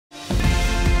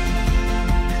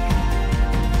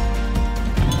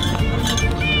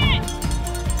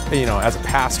as a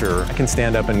pastor, I can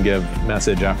stand up and give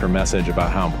message after message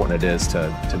about how important it is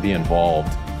to be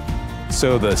involved.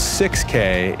 So the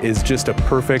 6K is just a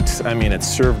perfect, it's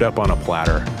served up on a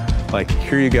platter. Like,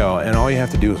 here you go, and all you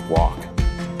have to do is walk.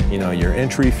 Your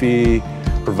entry fee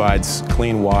provides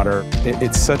clean water.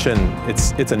 It's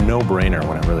a no-brainer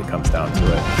when it really comes down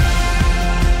to it.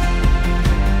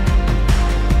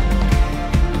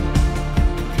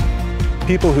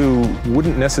 People who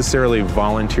wouldn't necessarily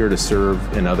volunteer to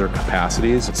serve in other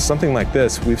capacities, something like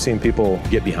this, we've seen people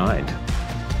get behind.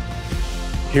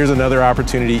 Here's another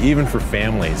opportunity, even for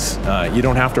families. You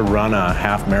don't have to run a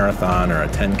half marathon or a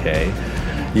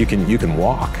 10K. You can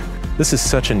walk. This is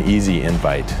such an easy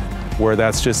invite, where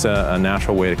that's just a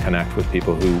natural way to connect with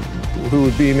people who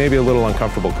would be maybe a little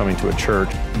uncomfortable coming to a church,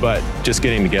 but just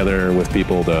getting together with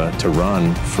people to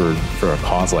run for a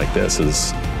cause like this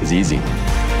is easy.